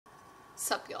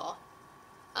Sup, y'all?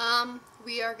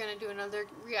 We are gonna do another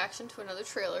reaction to another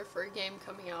trailer for a game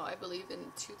coming out, I believe,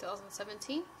 in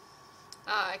 2017.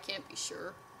 I can't be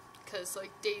sure, because, like,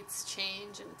 dates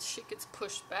change and shit gets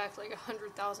pushed back, like,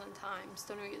 100,000 times.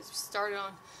 Don't even get started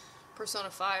on Persona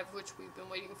 5, which we've been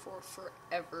waiting for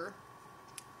forever.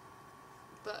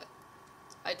 But,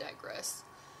 I digress.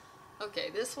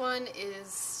 Okay, this one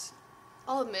is,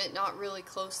 I'll admit, not really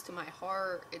close to my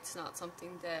heart. It's not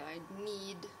something that I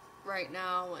need right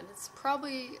now, and it's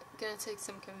probably gonna take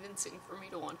some convincing for me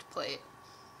to want to play it.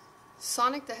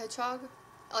 Sonic the Hedgehog,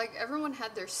 like, everyone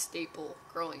had their staple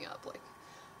growing up, like,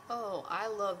 oh, I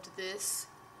loved this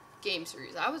game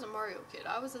series. I was a Mario kid,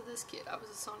 I was a this kid, I was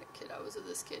a Sonic kid, I was a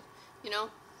this kid, you know?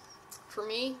 For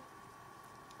me,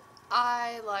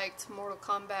 I liked Mortal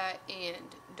Kombat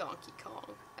and Donkey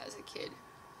Kong as a kid.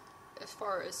 As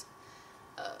far as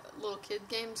little kid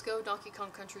games go, Donkey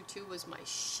Kong Country 2 was my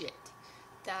shit.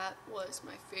 That was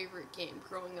my favorite game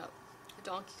growing up.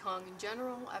 Donkey Kong in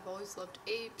general, I've always loved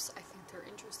apes. I think they're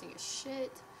interesting as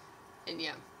shit. And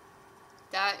yeah,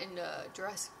 that and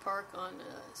Jurassic Park on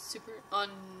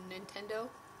Nintendo,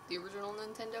 the original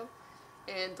Nintendo,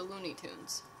 and the Looney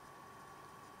Tunes.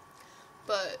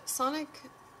 But Sonic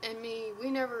and me,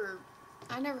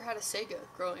 I never had a Sega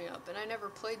growing up, and I never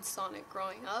played Sonic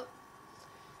growing up.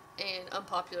 And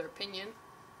unpopular opinion,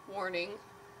 warning,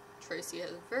 Tracy has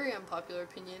a very unpopular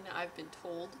opinion, I've been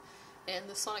told, and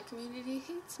the Sonic community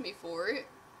hates me for it,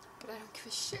 but I don't give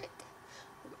a shit.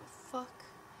 I don't give a fuck.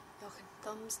 Y'all can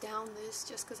thumbs down this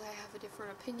just because I have a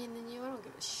different opinion than you. I don't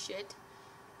give a shit.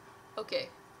 Okay.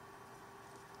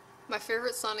 My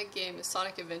favorite Sonic game is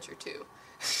Sonic Adventure 2.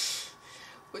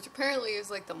 Which apparently is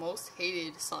like the most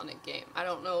hated Sonic game. I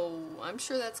don't know, I'm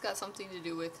sure that's got something to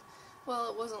do with, well,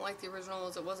 it wasn't like the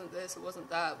originals, it wasn't this, it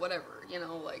wasn't that, whatever, you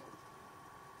know, like,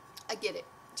 I get it.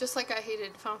 Just like I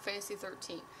hated Final Fantasy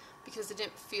 13, because it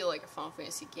didn't feel like a Final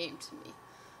Fantasy game to me.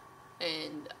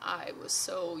 And I was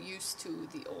so used to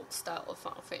the old style of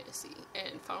Final Fantasy,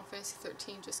 and Final Fantasy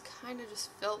 13 just kind of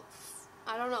just felt,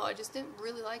 I don't know, I just didn't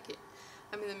really like it.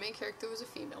 I mean, the main character was a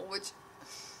female, which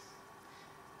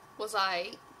was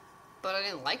but I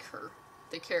didn't like her,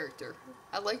 the character.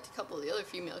 I liked a couple of the other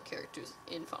female characters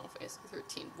in Final Fantasy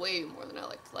 13 way more than I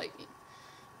liked Lightning.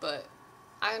 But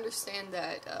I understand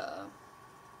that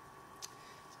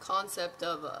concept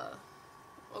of,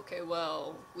 okay,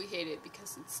 well, we hate it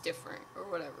because it's different, or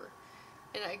whatever.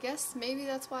 And I guess maybe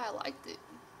that's why I liked it.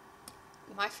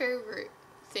 My favorite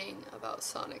thing about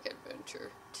Sonic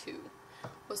Adventure 2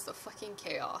 was the fucking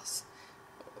chaos.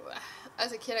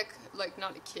 As a kid, like,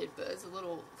 not a kid, but as a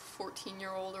little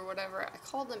 14-year-old or whatever, I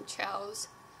called them chows,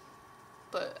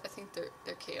 but I think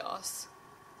they're chaos.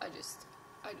 I just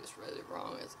read it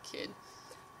wrong as a kid.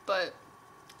 But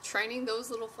training those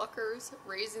little fuckers,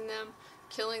 raising them,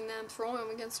 killing them, throwing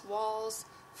them against walls,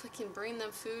 fucking bringing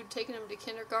them food, taking them to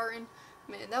kindergarten,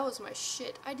 man, that was my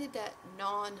shit. I did that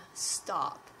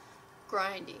non-stop.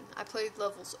 Grinding. I played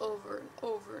levels over and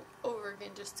over and over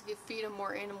again just to feed them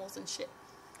more animals and shit.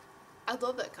 I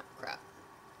love that kind of crap.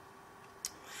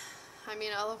 I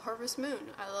mean, I love Harvest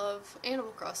Moon. I love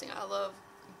Animal Crossing. I love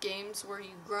games where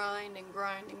you grind and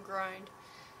grind and grind,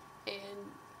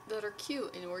 and that are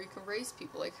cute, and where you can raise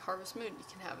people, like Harvest Moon. You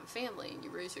can have a family, and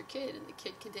you raise your kid, and the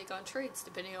kid can take on trades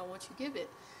depending on what you give it.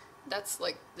 That's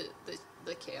like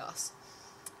the chaos.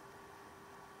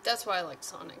 That's why I like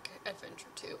Sonic Adventure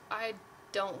 2. I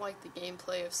don't like the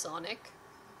gameplay of Sonic.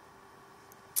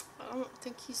 I don't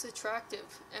think he's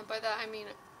attractive, and by that I mean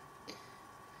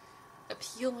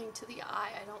appealing to the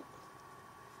eye.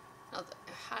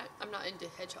 I'm not into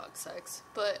hedgehog sex,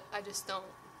 but I just don't.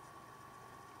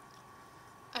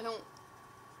 I don't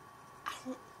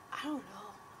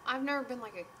know. I've never been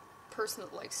like a person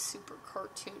that likes super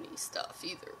cartoony stuff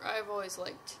either. I've always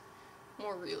liked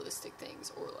more realistic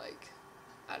things, or like,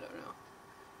 I don't know.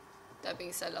 That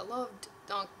being said, I loved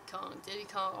Donkey Kong, Diddy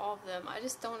Kong, all of them. I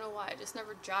just don't know why. I just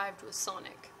never jived with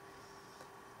Sonic.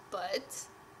 But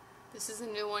this is a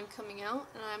new one coming out,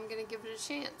 and I'm gonna give it a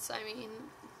chance. I mean,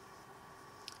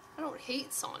 I don't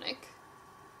hate Sonic.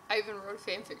 I even wrote a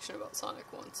fanfiction about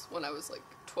Sonic once when I was like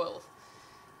 12.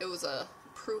 It was a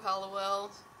Prue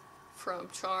Halliwell from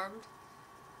Charmed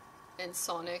and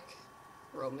Sonic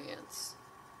romance.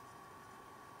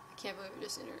 I can't believe I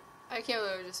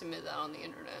just admitted that on the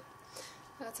internet.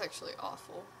 That's actually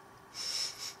awful.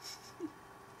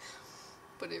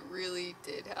 But it really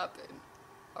did happen.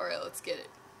 Alright, let's get it.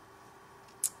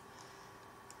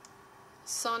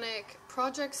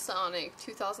 Project Sonic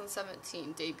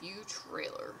 2017 debut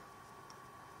trailer.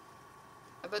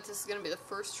 I bet this is going to be the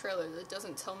first trailer that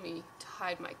doesn't tell me to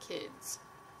hide my kids.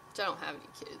 Which I don't have any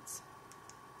kids.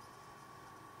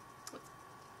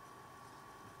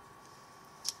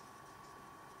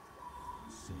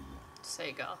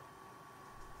 Sega.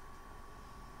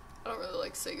 I don't really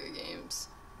like Sega games.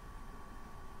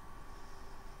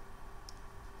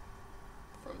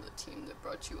 From the team that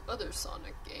brought you other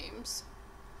Sonic games,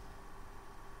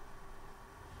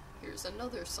 here's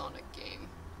another Sonic game.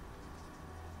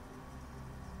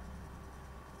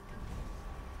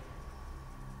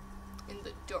 In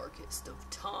the darkest of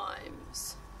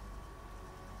times,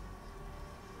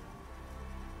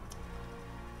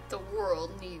 the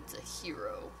world needs a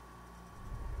hero.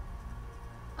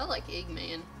 I like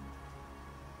Eggman.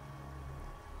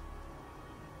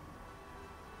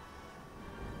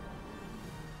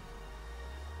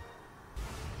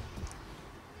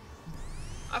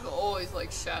 I've always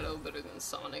liked Shadow better than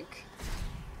Sonic.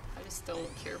 I just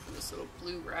don't care for this little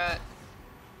blue rat.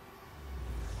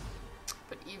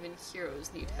 But even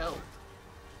heroes need help.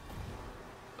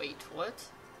 Wait, what?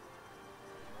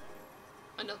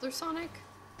 Another Sonic?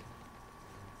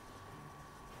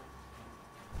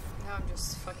 Now I'm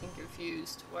just fucking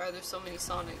confused. Why are there so many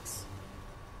Sonics?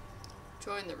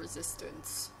 Join the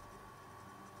resistance.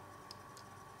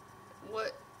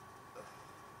 What?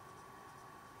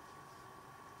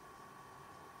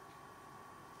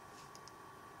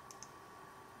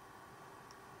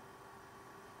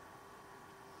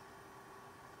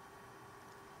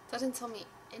 That didn't tell me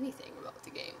anything about the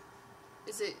game.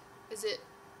 Is it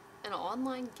an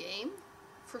online game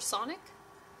for Sonic?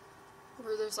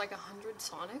 Where there's like 100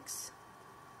 Sonics?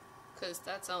 Because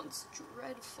that sounds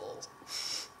dreadful.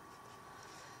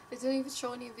 It didn't even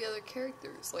show any of the other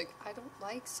characters. Like, I don't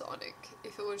like Sonic.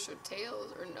 If it would show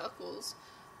Tails or Knuckles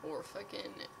or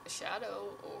fucking Shadow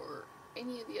or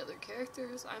any of the other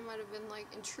characters, I might have been like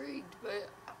intrigued, but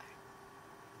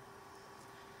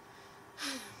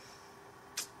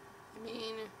I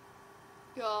mean,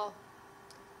 y'all,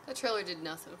 that trailer did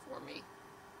nothing for me.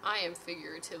 I am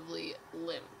figuratively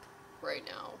limp right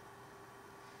now.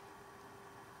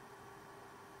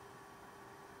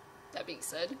 That being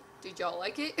said, did y'all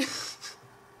like it?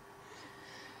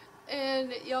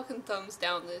 And y'all can thumbs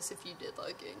down this if you did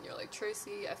like it and you're like,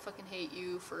 Tracy, I fucking hate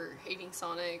you for hating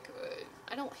Sonic.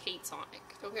 I don't hate Sonic.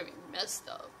 Don't get me messed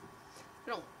up. I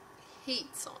don't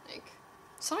hate Sonic.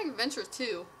 Sonic Adventure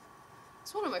 2.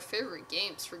 It's one of my favorite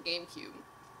games for GameCube,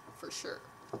 for sure.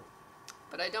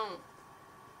 But I don't...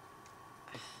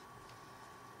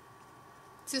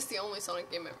 It's just the only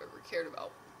Sonic game I've ever cared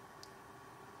about.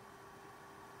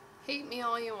 Hate me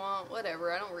all you want,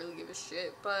 whatever, I don't really give a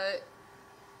shit, but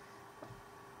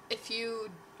if you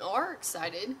are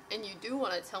excited and you do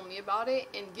want to tell me about it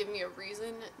and give me a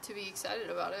reason to be excited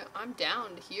about it, I'm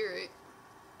down to hear it.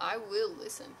 I will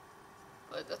listen,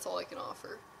 but that's all I can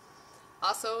offer.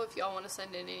 Also, if y'all want to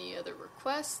send in any other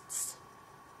requests,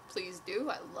 please do.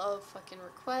 I love fucking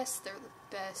requests. They're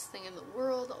the best thing in the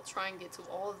world. I'll try and get to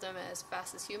all of them as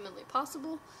fast as humanly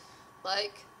possible.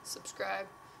 Like, subscribe,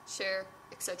 share,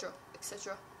 etc.,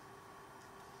 etc.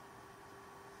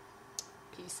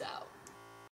 Peace out.